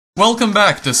Welcome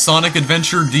back to Sonic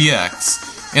Adventure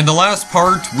DX. In the last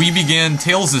part, we began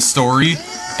Tails' story,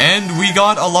 and we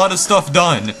got a lot of stuff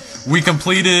done. We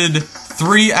completed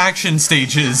 3 action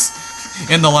stages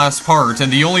in the last part,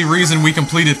 and the only reason we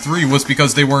completed 3 was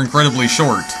because they were incredibly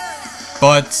short.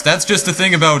 But that's just the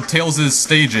thing about Tails'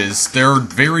 stages. They're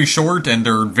very short and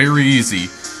they're very easy.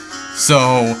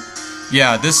 So,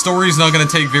 yeah, this story's not gonna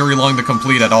take very long to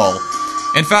complete at all.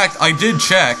 In fact, I did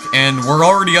check, and we're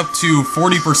already up to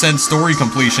 40% story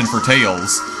completion for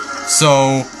Tails.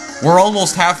 So, we're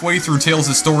almost halfway through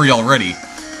Tails' story already.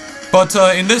 But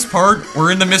in this part,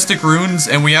 we're in the Mystic Ruins,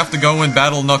 and we have to go and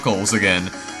battle Knuckles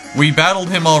again. We battled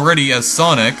him already as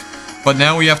Sonic, but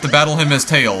now we have to battle him as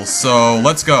Tails, so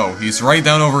let's go. He's right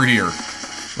down over here.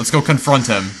 Let's go confront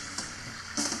him.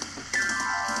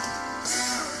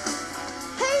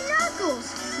 Hey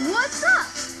Knuckles, what's up?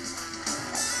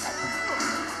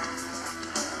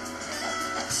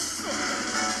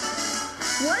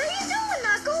 What are you doing,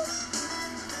 Knuckles?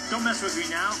 Don't mess with me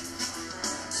now.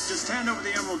 Just hand over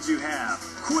the emeralds you have.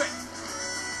 Quick!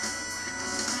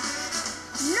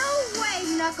 No way,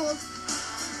 Knuckles.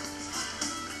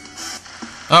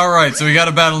 Alright, so we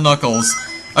gotta battle Knuckles.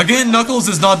 Again, Knuckles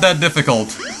is not that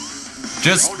difficult.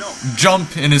 Just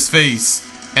jump in his face,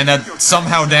 and that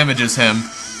somehow damages him.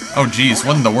 Oh jeez,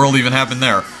 what in the world even happened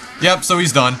there? Yep, so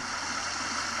he's done.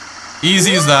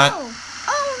 Easy as that. Oh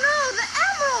no, the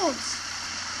emeralds!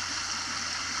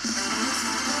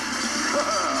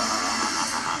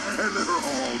 They're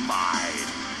all mine.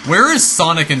 Where is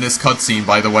Sonic in this cutscene,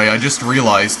 by the way? I just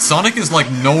realized. Sonic is like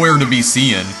nowhere to be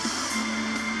seen.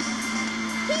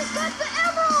 He's got the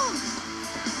emeralds!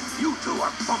 You two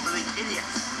are bumbling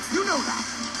idiots. You know that.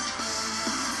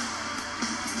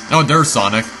 Oh, there's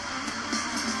Sonic.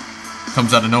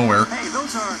 Comes out of nowhere. Hey,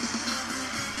 those are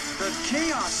the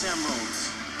Chaos Emeralds.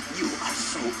 You are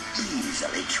so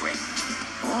easily tricked.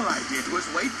 All I did was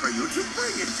wait for you to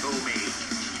bring it to me.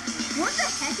 What the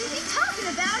heck is he talking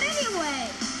about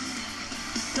anyway?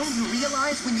 Don't you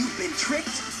realize when you've been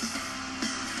tricked?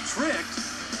 Tricked?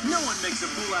 No one makes a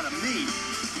fool out of me.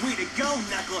 Way to go,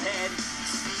 knucklehead.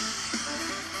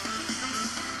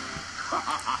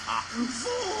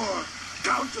 4!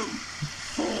 Count them.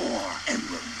 4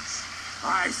 emblems.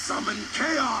 I summon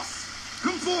chaos.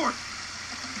 Come forth.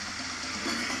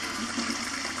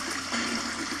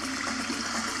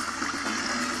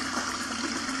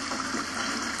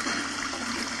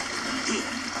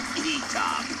 Here, eat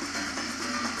up.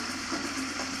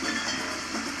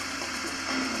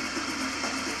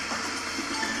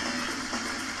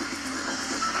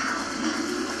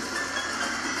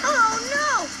 Oh no!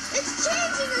 It's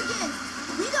changing again!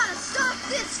 We gotta stop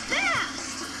this fast!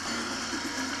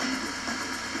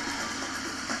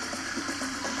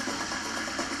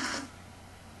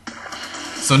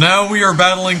 So now we are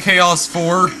battling Chaos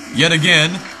 4 yet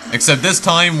again, except this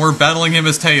time we're battling him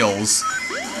as Tails.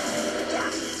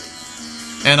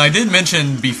 And I did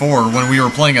mention before when we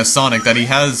were playing as Sonic that he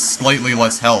has slightly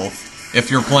less health if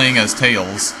you're playing as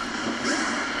Tails.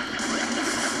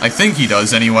 I think he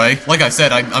does anyway. Like I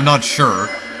said, I'm not sure.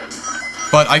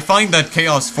 But I find that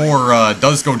Chaos 4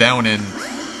 does go down in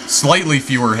slightly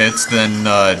fewer hits than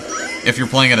if you're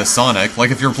playing it as Sonic. Like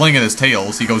if you're playing it as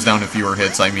Tails, he goes down in fewer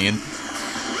hits, I mean.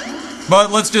 But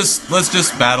let's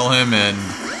just battle him, and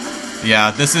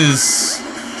yeah, this is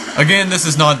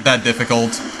not that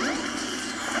difficult.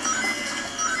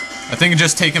 I think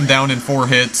just take him down in 4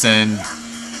 hits and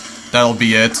that'll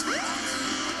be it.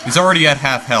 He's already at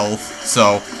half health,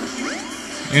 so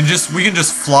we can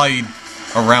just fly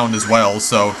around as well,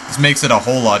 so this makes it a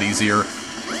whole lot easier.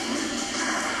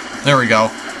 There we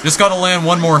go. Just gotta land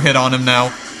one more hit on him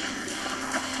now.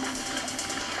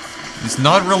 He's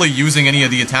not really using any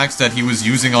of the attacks that he was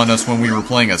using on us when we were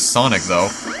playing as Sonic, though,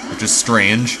 which is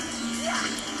strange.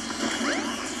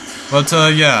 But,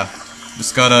 yeah,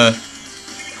 just gotta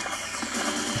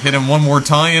hit him one more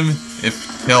time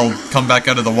if he'll come back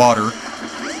out of the water.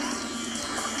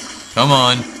 Come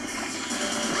on.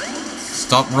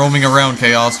 Stop roaming around,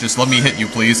 Chaos. Just let me hit you,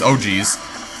 please. Oh, jeez.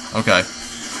 Okay.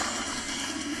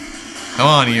 Come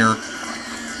on here.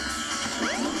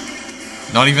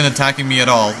 Not even attacking me at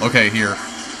all. Okay, here.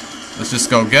 Let's just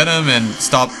go get him and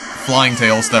stop flying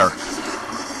Tails there.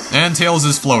 And Tails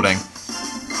is floating.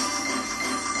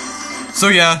 So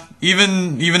yeah,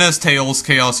 even as Tails,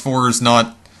 Chaos 4 is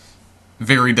not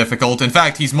very difficult. In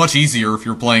fact, he's much easier if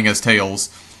you're playing as Tails.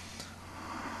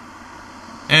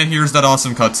 And here's that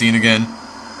awesome cutscene again.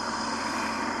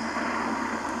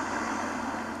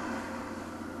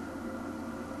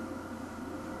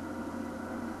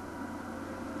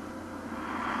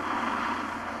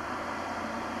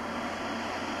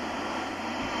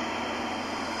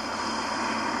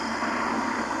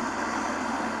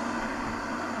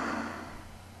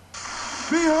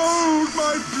 Behold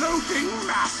my floating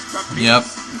masterpiece. Yep.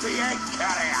 The egg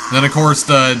carrier. Then of course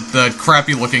the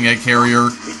crappy looking egg carrier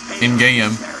in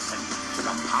game. To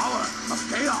the power of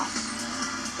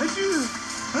chaos. Adieu,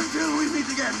 until we meet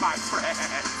again, my friends.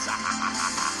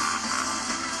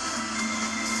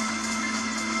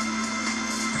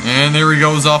 And there he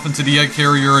goes off into the egg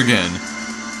carrier again.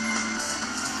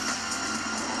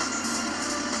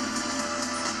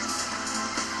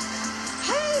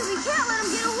 Hey, we can't let him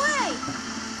get away.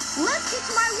 Let's get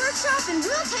to my workshop and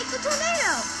we'll take the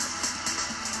tornado.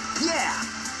 Yeah.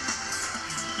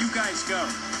 You guys go.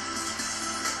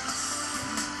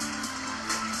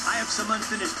 I have some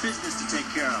unfinished business to take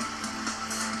care of.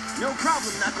 No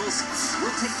problem, Knuckles.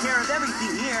 We'll take care of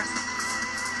everything here.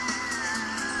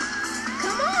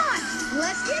 Come on,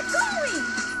 let's get going.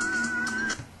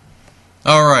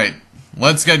 Alright,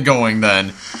 let's get going then.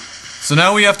 So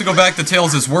now we have to go back to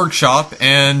Tails' workshop,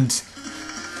 and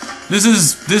this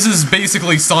is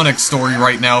basically Sonic's story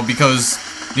right now, because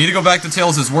we need to go back to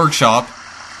Tails' workshop.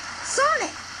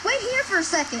 Sonic, wait here for a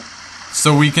second.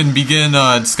 So we can begin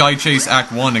Sky Chase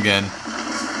Act 1 again.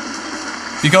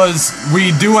 Because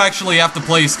we do actually have to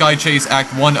play Sky Chase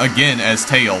Act 1 again as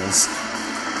Tails.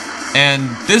 And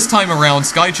this time around,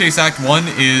 Sky Chase Act 1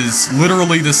 is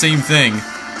literally the same thing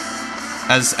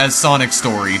as Sonic's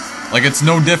story. Like, it's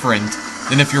no different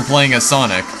than if you're playing as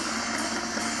Sonic.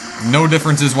 No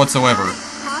differences whatsoever.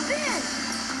 Hop in.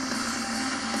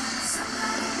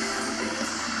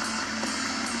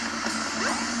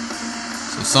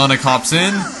 So Sonic hops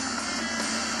in.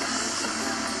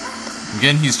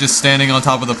 Again, he's just standing on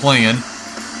top of the plane.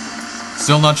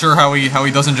 Still not sure how he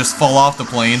doesn't just fall off the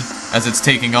plane as it's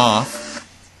taking off.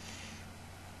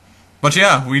 But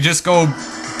yeah, we just go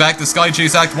back to Sky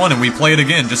Chase Act 1 and we play it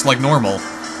again, just like normal.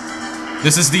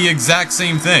 This is the exact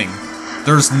same thing.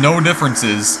 There's no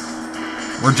differences.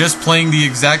 We're just playing the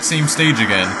exact same stage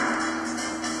again.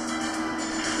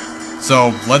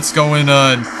 So, let's go and,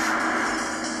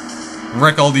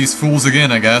 wreck all these fools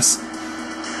again, I guess.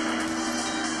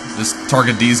 Just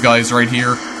target these guys right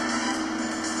here.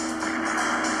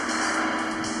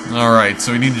 Alright,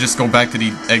 so we need to just go back to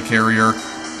the egg carrier.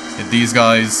 Hit these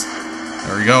guys.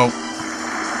 There we go.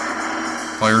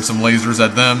 Fire some lasers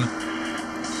at them.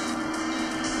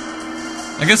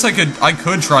 I guess I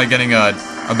could try getting a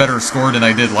better score than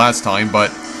I did last time,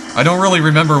 but I don't really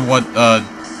remember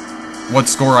what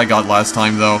score I got last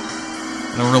time, though.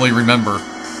 I don't really remember.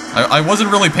 I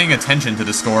wasn't really paying attention to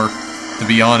the score, to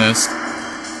be honest.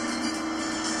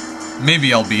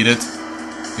 Maybe I'll beat it.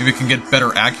 Maybe we can get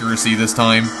better accuracy this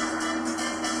time.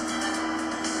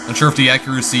 Not sure if the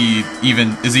accuracy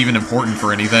is even important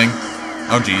for anything.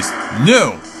 Oh jeez.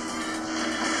 No!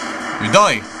 You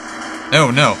die! Oh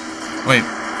no.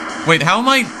 Wait, how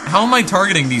am I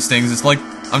targeting these things? It's like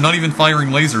I'm not even firing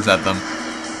lasers at them.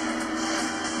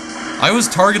 I was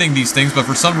targeting these things, but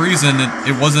for some reason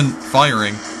it wasn't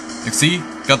firing. Like, see?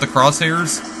 Got the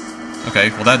crosshairs? Okay,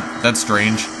 well that's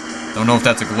strange. Don't know if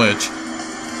that's a glitch.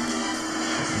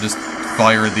 Just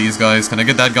fire at these guys. Can I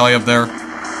get that guy up there?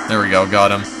 There we go,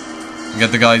 got him.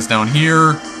 Get the guys down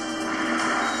here.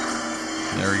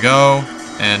 There we go.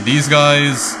 And these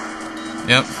guys...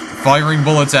 Yep, firing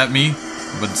bullets at me,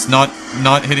 but it's not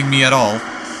hitting me at all.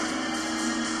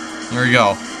 There we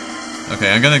go.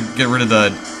 Okay, I'm gonna get rid of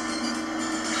the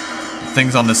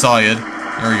things on the side.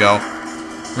 There we go.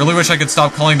 Really wish I could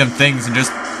stop calling them things and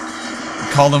just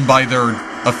call them by their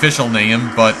official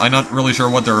name, but I'm not really sure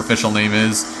what their official name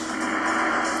is.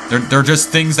 They're just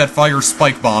things that fire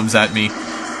spike bombs at me.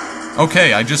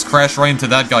 Okay, I just crashed right into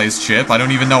that guy's ship. I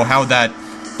don't even know how that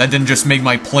didn't just make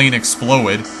my plane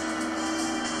explode.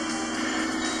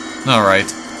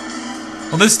 Alright.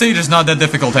 Well, this stage is not that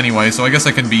difficult anyway, so I guess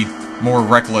I can be more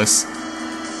reckless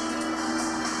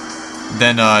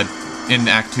than, in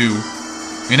Act 2.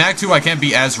 In Act 2, I can't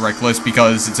be as reckless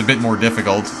because it's a bit more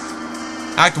difficult.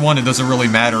 Act 1, it doesn't really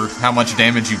matter how much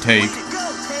damage you take.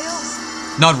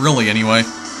 Not really, anyway.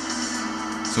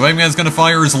 So Eggman's gonna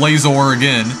fire his laser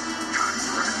again.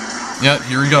 Yep,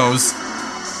 here he goes.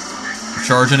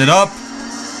 Charging it up.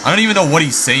 I don't even know what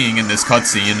he's saying in this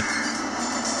cutscene.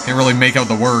 Can't really make out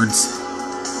the words.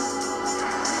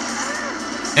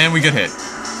 And we get hit.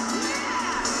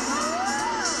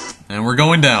 And we're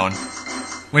going down.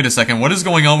 Wait a second, what is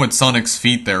going on with Sonic's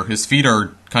feet there? His feet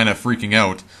are kind of freaking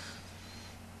out.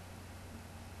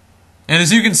 And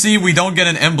as you can see, we don't get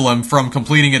an emblem from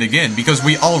completing it again, because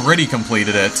we already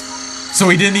completed it. So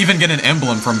we didn't even get an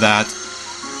emblem from that.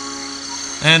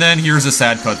 And then here's a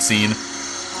sad cutscene,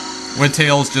 with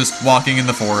Tails just walking in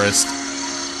the forest.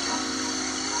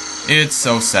 It's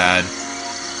so sad.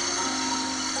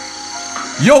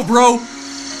 Yo, bro!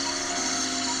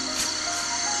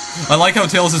 I like how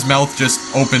Tails' mouth just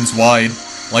opens wide,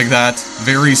 like that,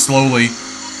 very slowly.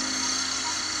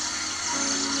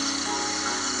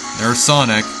 There's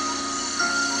Sonic.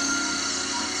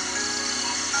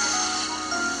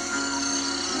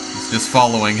 He's just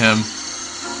following him.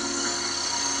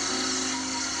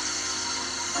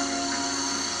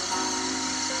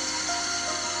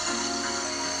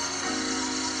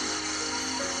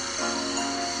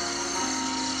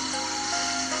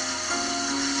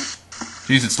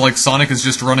 Jeez, it's like Sonic is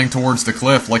just running towards the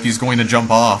cliff like he's going to jump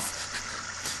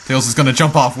off. Tails is going to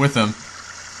jump off with him.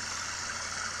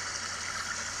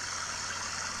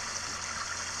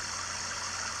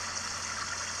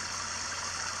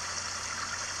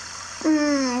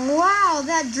 Wow,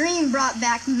 that dream brought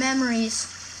back memories.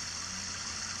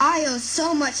 I owe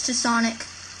so much to Sonic.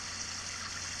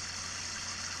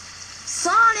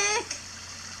 Sonic!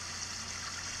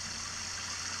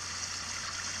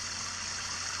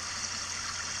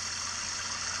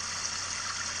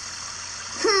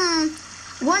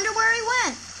 Wonder where he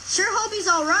went. Sure hope he's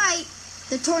alright.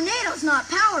 The tornado's not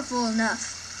powerful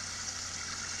enough.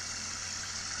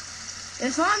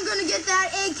 If I'm gonna get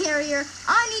that egg carrier,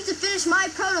 I need to finish my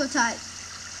prototype.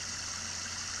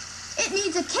 It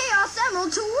needs a Chaos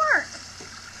Emerald to work.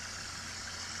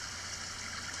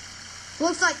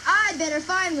 Looks like I better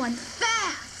find one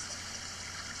fast.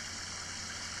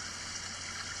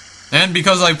 And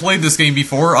because I played this game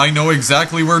before, I know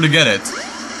exactly where to get it.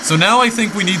 So now I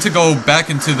think we need to go back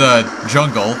into the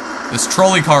jungle. This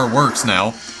trolley car works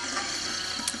now.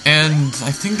 And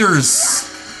I think there's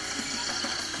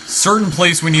certain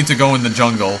place we need to go in the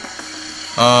jungle.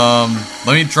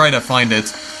 Let me try to find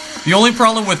it. The only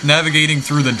problem with navigating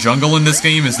through the jungle in this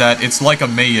game is that it's like a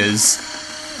maze.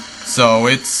 So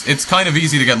it's kind of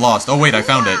easy to get lost. Oh wait, I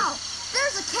found it. Wow,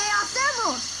 there's a Chaos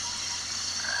Emerald.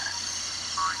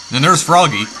 And there's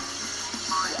Froggy.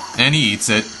 And he eats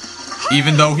it.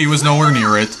 Even though he was nowhere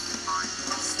near it.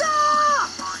 Stop!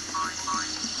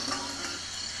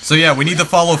 So yeah, we need to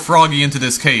follow Froggy into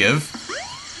this cave.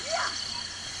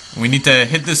 We need to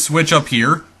hit this switch up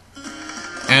here.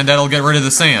 And that'll get rid of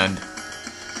the sand.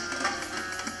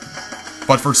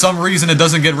 But for some reason it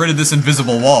doesn't get rid of this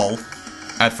invisible wall.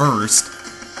 At first.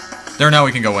 There, now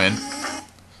we can go in.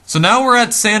 So now we're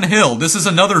at Sand Hill. This is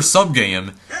another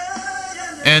sub-game.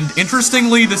 And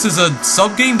interestingly, this is a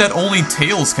sub-game that only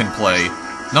Tails can play.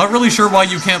 Not really sure why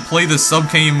you can't play this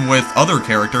sub-game with other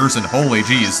characters, and holy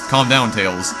jeez, calm down,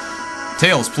 Tails.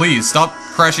 Tails, please, stop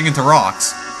crashing into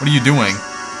rocks. What are you doing?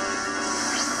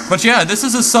 But yeah, this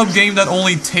is a sub-game that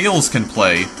only Tails can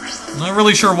play. Not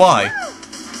really sure why.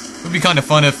 It would be kind of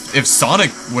fun if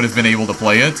Sonic would have been able to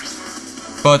play it.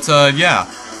 But, yeah.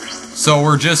 So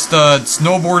we're just,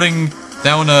 snowboarding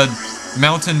down a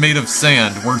mountain made of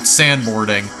sand. We're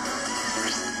sandboarding.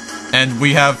 And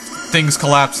we have things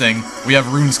collapsing. We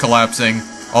have runes collapsing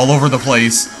all over the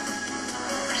place.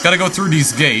 Gotta go through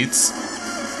these gates.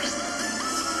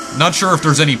 Not sure if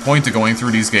there's any point to going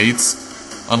through these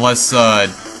gates. Unless,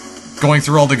 going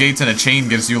through all the gates in a chain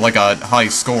gives you, like, a high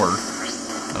score.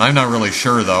 And I'm not really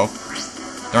sure, though.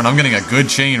 Darn, I'm getting a good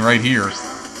chain right here.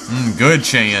 Good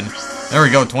chain. There we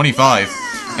go, 25.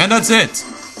 And that's it!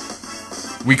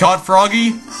 We caught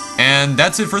Froggy, and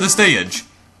that's it for the stage.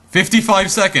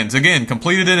 55 seconds. Again,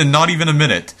 completed it in not even a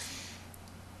minute.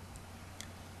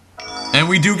 And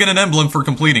we do get an emblem for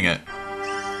completing it.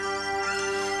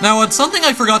 Now, something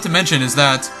I forgot to mention is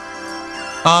that,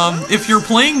 if you're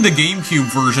playing the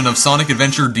GameCube version of Sonic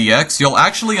Adventure DX, you'll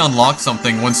actually unlock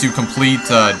something once you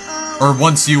complete, or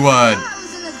once you,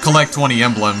 collect 20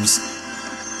 emblems.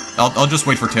 I'll just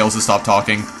wait for Tails to stop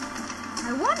talking.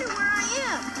 I wonder where I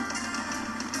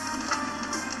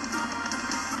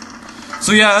am.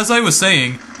 So yeah, as I was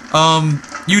saying,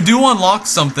 you do unlock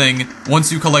something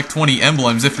once you collect 20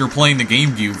 emblems if you're playing the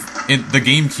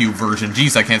GameCube version.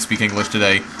 Jeez, I can't speak English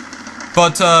today.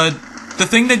 But, the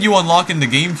thing that you unlock in the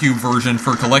GameCube version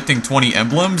for collecting 20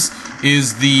 emblems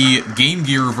is the Game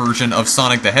Gear version of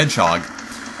Sonic the Hedgehog.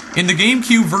 In the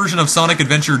GameCube version of Sonic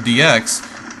Adventure DX,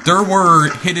 there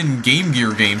were hidden Game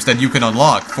Gear games that you could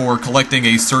unlock for collecting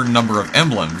a certain number of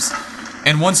emblems.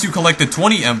 And once you collected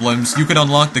 20 emblems, you could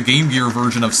unlock the Game Gear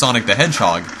version of Sonic the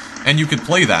Hedgehog, and you could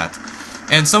play that.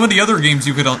 And some of the other games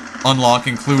you could unlock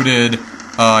included,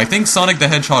 I think Sonic the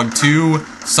Hedgehog 2,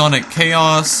 Sonic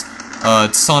Chaos,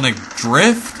 Sonic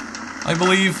Drift, I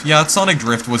believe. Yeah, Sonic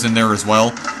Drift was in there as well.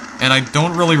 And I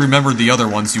don't really remember the other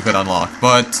ones you could unlock,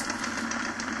 but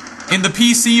in the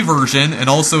PC version, and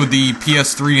also the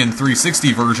PS3 and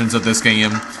 360 versions of this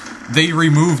game, they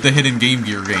removed the hidden Game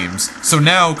Gear games. So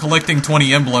now, collecting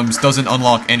 20 emblems doesn't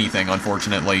unlock anything,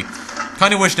 unfortunately.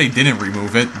 Kinda wish they didn't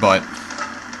remove it, but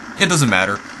it doesn't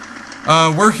matter.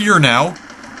 We're here now,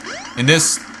 in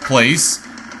this place.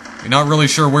 We're not really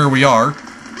sure where we are.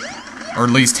 Or at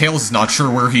least Tails is not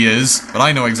sure where he is, but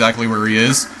I know exactly where he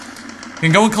is. We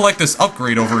can go and collect this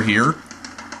upgrade over here.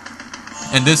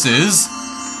 And this is...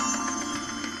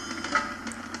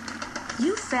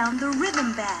 You found the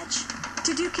rhythm badge.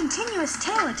 To do continuous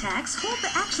tail attacks, hold the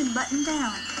action button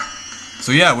down.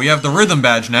 So yeah, we have the rhythm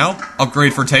badge now.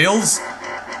 Upgrade for Tails.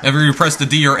 Whenever you press the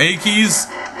D or A keys,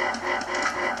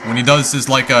 when he does his,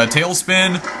 like, tail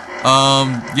spin,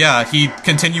 yeah, he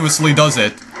continuously does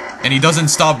it. And he doesn't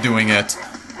stop doing it.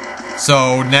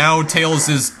 So now Tails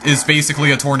is basically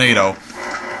a tornado.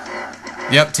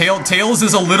 Yep, Tails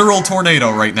is a literal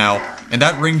tornado right now. And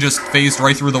that ring just phased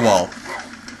right through the wall.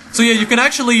 So yeah, you can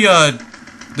actually,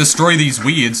 destroy these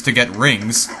weeds to get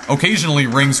rings. Occasionally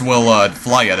rings will,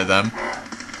 fly out of them.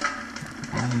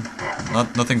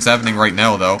 Nothing's happening right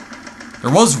now, though. There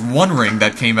was one ring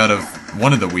that came out of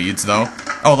one of the weeds, though.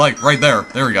 Oh, like, right there.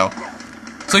 There we go.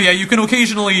 So yeah, you can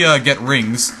occasionally, get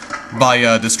rings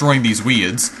by, destroying these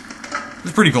weeds.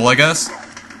 It's pretty cool, I guess.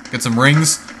 Get some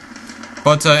rings.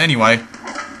 But, anyway,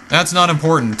 that's not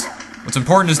important. What's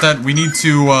important is that we need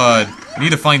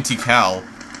to find Tikal,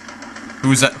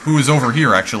 who is over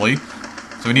here, actually.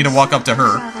 So we need to walk up to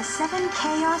her. These are the 7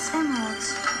 Chaos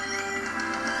Emeralds.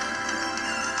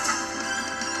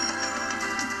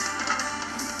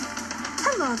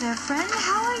 Hello there, friend.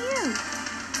 How are you?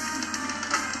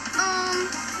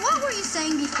 What were you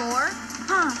saying before?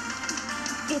 Huh.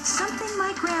 It's something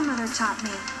my grandmother taught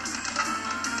me.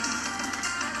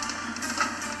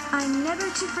 I'm never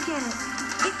to forget it.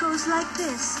 It goes like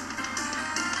this.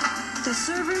 The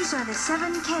servers are the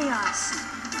 7 Chaos.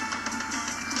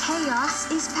 Chaos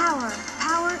is power.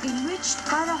 Power enriched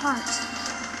by the heart.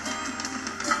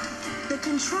 The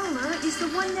controller is the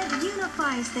one that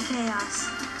unifies the chaos.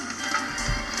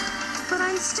 But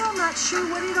I'm still not sure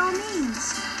what it all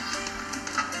means.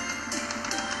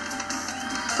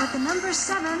 But the number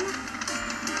 7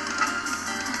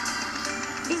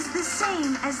 is the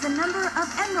same as the number of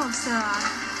emeralds there are.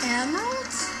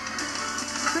 Emeralds?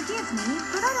 Forgive me,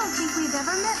 but I don't think we've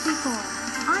ever met before.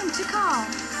 I'm Tikal,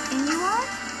 and you are?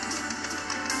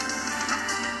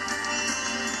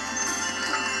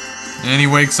 And he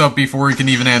wakes up before he can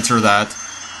even answer that.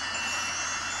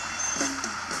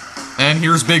 And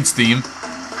here's Big's theme.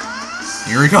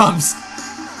 Here he comes.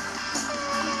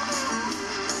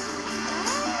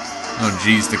 Oh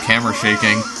jeez, the camera's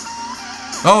shaking.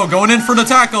 Oh, going in for the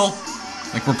tackle!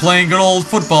 Like we're playing good old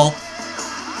football.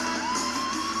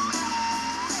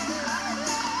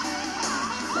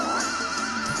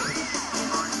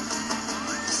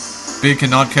 Big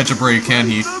cannot catch a break, can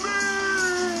he?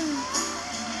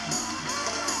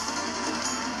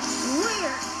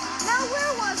 Weird. Now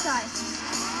where was I?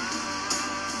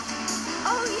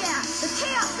 Oh yeah, the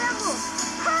Chaos Emerald.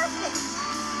 Perfect.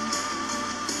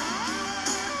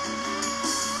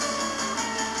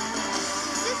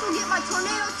 This will get my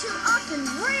Tornado 2 up and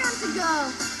rearing to go.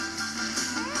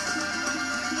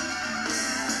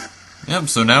 Yep,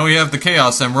 so now we have the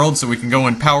Chaos Emerald, so we can go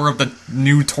and power up the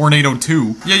new Tornado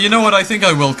 2. Yeah, you know what, I think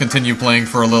I will continue playing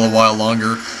for a little while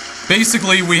longer.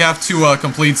 Basically, we have to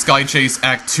complete Sky Chase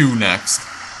Act 2 next,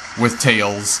 with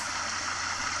Tails.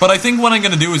 But I think what I'm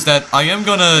gonna do is that I am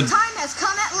gonna... Time has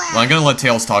come at last. Well, I'm gonna let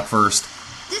Tails talk first.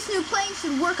 This new plane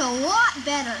should work a lot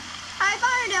better. I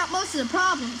ironed out most of the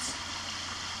problems.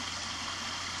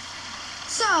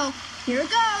 So, here it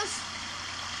goes.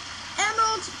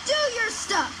 Emeralds, do your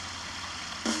stuff.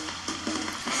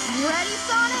 Ready,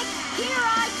 Sonic? Here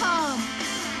I come!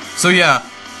 So yeah,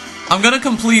 I'm gonna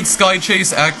complete Sky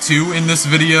Chase Act 2 in this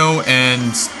video,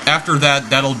 and after that,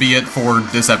 that'll be it for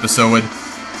this episode.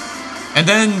 And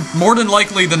then, more than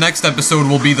likely, the next episode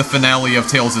will be the finale of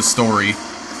Tails' story.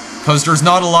 Because there's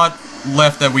not a lot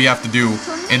left that we have to do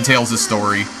in Tails'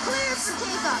 story. Clear for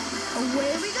takeoff.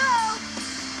 Away we go!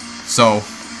 So,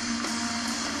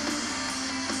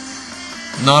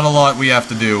 not a lot we have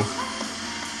to do.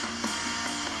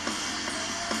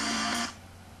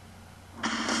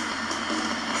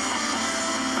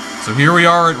 So here we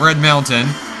are at Red Mountain.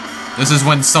 This is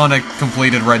when Sonic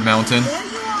completed Red Mountain. There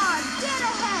you are, dead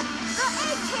ahead, the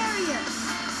egg carrier.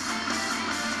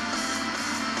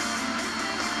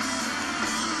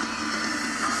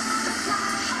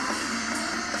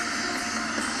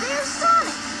 There's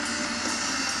Sonic.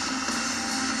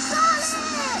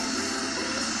 Sonic!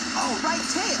 All right,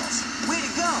 Tails. Way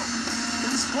to go.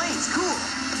 This plane's cool.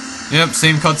 Yep,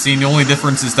 same cutscene. The only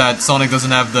difference is that Sonic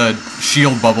doesn't have the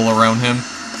shield bubble around him.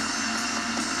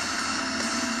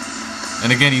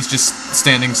 And again, he's just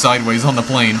standing sideways on the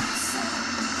plane.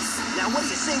 Now what do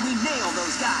you say we nail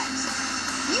those guys?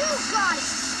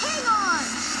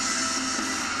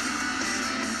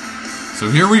 So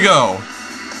here we go.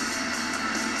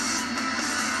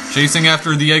 Chasing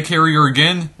after the egg carrier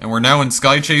again, and we're now in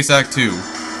Sky Chase Act 2.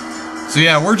 So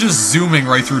yeah, we're just zooming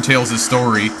right through Tails'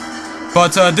 story. But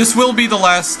this will be the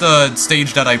last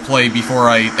stage that I play before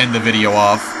I end the video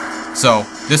off. So,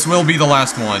 this will be the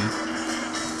last one.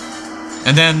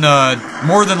 And then,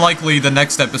 more than likely, the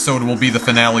next episode will be the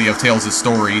finale of Tails'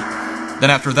 story. Then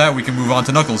after that, we can move on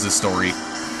to Knuckles' story.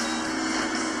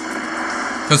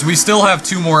 Because we still have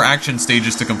 2 more action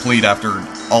stages to complete after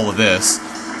all of this.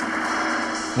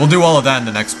 We'll do all of that in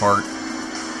the next part.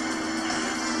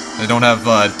 I don't have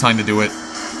time to do it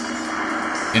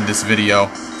in this video.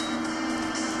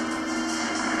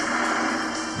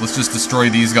 Let's just destroy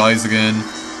these guys again.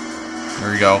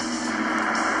 There we go.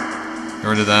 Get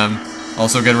rid of them.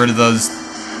 Also get rid of those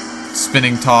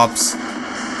spinning tops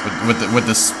with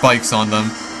the spikes on them.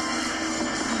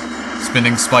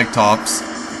 Spinning spike tops.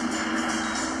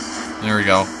 There we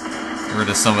go. Get rid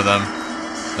of some of them.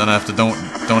 Then I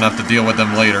don't have to deal with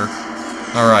them later.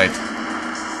 Alright.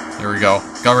 There we go.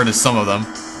 Got rid of some of them.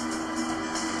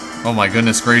 Oh my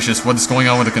goodness gracious, what is going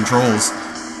on with the controls?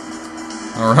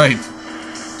 Alright.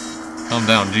 Calm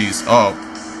down, jeez. Oh.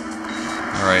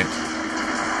 Alright.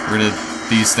 Get rid of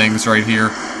these things right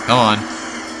here. Come on.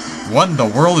 What in the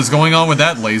world is going on with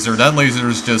that laser? That laser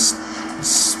is just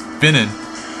spinning.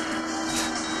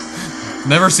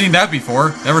 Never seen that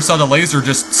before. Never saw the laser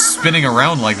just spinning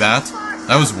around like that.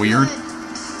 That was weird.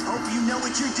 Hope you know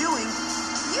what you're doing.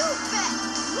 You bet.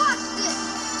 Watch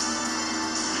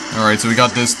this. Alright, so we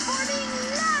got this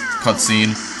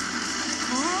cutscene.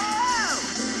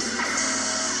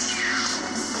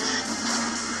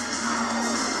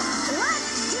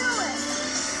 Let's do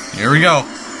it. Here we go.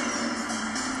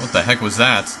 What the heck was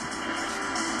that?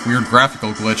 Weird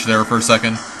graphical glitch there for a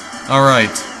second.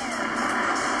 Alright.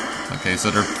 Okay,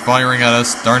 so they're firing at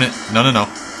us. Darn it. No, no, no.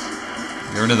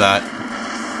 Get rid of that.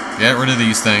 Get rid of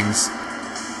these things.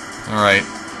 Alright.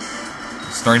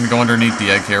 Starting to go underneath the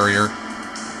egg carrier.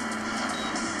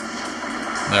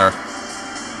 There.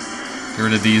 Get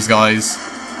rid of these guys.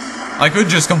 I could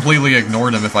just completely ignore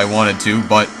them if I wanted to,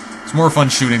 but it's more fun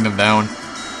shooting them down.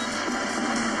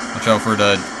 Watch out for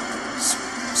the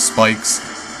spikes.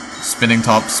 Spinning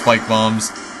top spike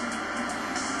bombs.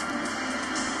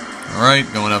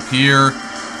 Alright, going up here.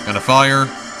 Gonna fire.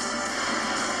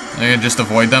 I can just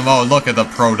avoid them. Oh, look at the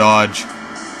pro dodge.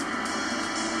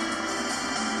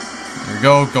 There we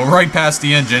go. Go right past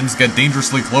the engines. Get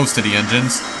dangerously close to the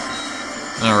engines.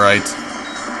 Alright.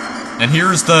 And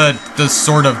here's the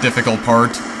sort of difficult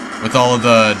part. With all of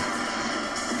the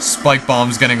spike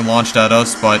bombs getting launched at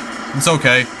us, but it's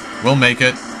okay. We'll make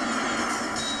it.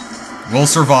 We'll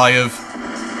survive.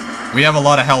 We have a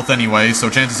lot of health anyway, so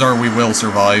chances are we will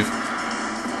survive.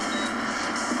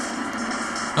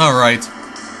 Alright.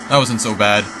 That wasn't so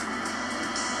bad.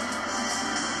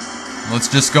 Let's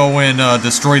just go and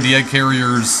destroy the egg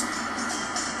carrier's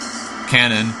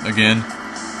cannon again.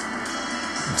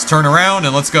 Let's turn around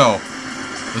and let's go.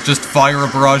 Let's just fire a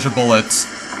barrage of bullets.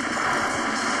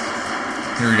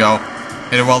 Here we go.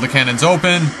 Hit it while the cannon's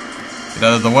open. Get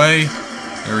out of the way.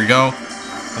 There we go.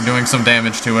 I'm doing some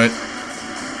damage to it.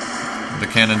 The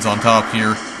cannon's on top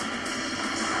here.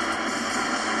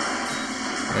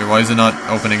 Wait, why is it not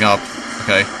opening up?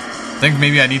 Okay. I think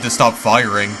maybe I need to stop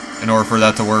firing in order for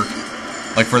that to work.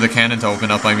 Like for the cannon to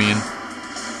open up, I mean.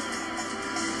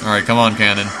 Alright, come on,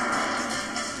 cannon.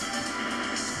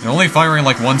 You're only firing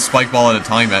like one spike ball at a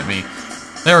time at me.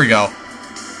 There we go.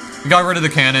 We got rid of the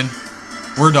cannon.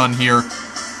 We're done here.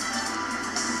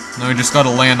 Now we just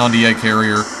gotta land on the egg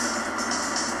carrier.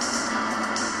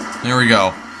 There we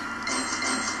go.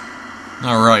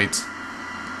 Alright.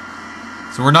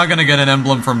 So we're not gonna get an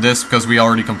emblem from this because we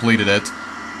already completed it.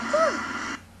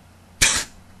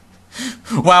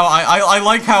 Wow, I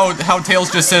like how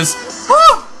Tails just says,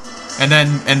 "Ah!" and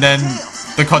then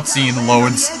the cutscene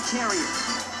loads.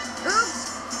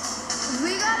 Oops.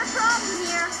 We got a problem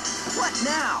here. What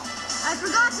now? I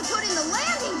forgot to put in the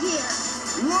landing gear.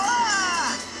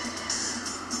 Whoa!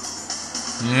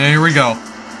 Yeah, here we go.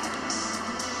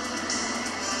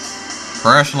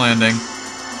 Crash landing.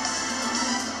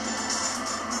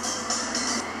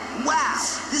 Wow,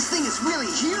 this thing is really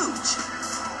huge.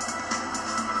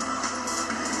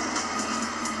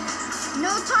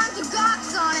 No time to gawk,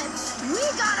 Sonic. We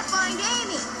gotta find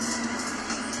Amy.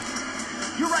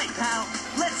 You're right, pal.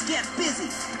 Let's get busy.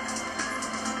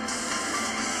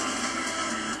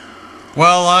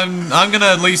 Well, I'm gonna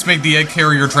at least make the egg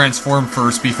carrier transform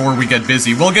first before we get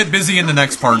busy. We'll get busy in the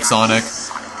next part, Sonic.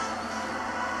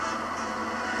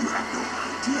 You have no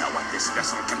idea what this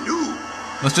vessel can do.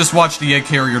 Let's just watch the egg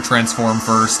carrier transform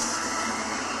first.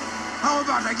 How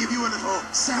about I give you a little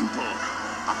sample?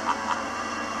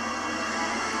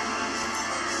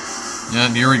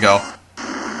 And here we go.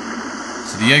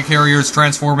 So the egg carrier is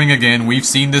transforming again. We've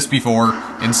seen this before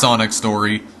in Sonic's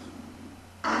story.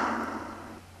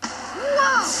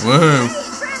 Whoa! Whoa! Hey, it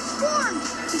transformed!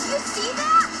 Did you see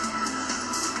that?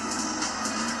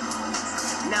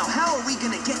 Now how are we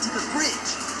gonna get to the bridge?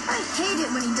 I hate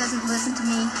it when he doesn't listen to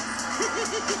me.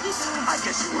 I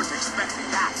guess you weren't expecting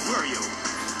that, were you?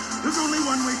 There's only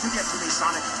one way to get to me,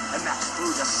 Sonic, and that's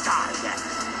through the sky deck.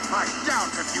 I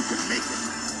doubt if you can make it.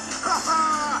 Ha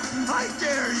ha! I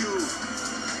dare you!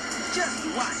 Just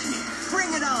watch me.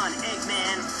 Bring it on,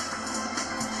 Eggman.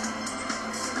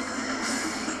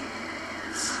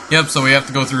 Yep, so we have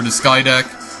to go through the sky deck,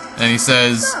 and he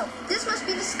says... So, this must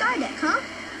be the sky deck, huh?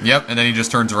 Yep, and then he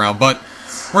just turns around. But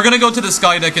we're gonna go to the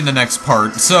sky deck in the next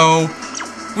part, so...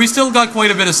 We still got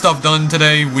quite a bit of stuff done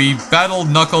today. We battled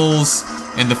Knuckles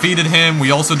and defeated him.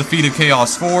 We also defeated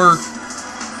Chaos 4.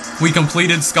 We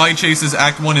completed Sky Chase's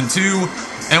Act 1 and 2.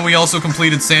 And we also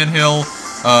completed Sandhill.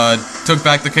 Took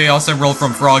back the Chaos Emerald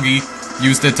from Froggy.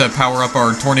 Used it to power up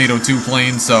our Tornado 2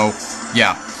 plane, so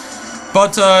yeah.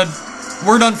 But,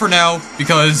 we're done for now,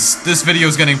 because this video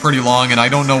is getting pretty long, and I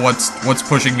don't know what's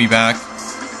pushing me back.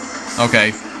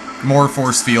 Okay, more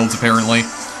force fields, apparently.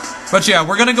 But yeah,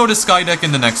 we're gonna go to Skydeck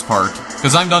in the next part,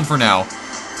 because I'm done for now.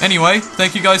 Anyway,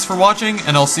 thank you guys for watching,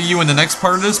 and I'll see you in the next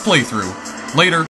part of this playthrough. Later.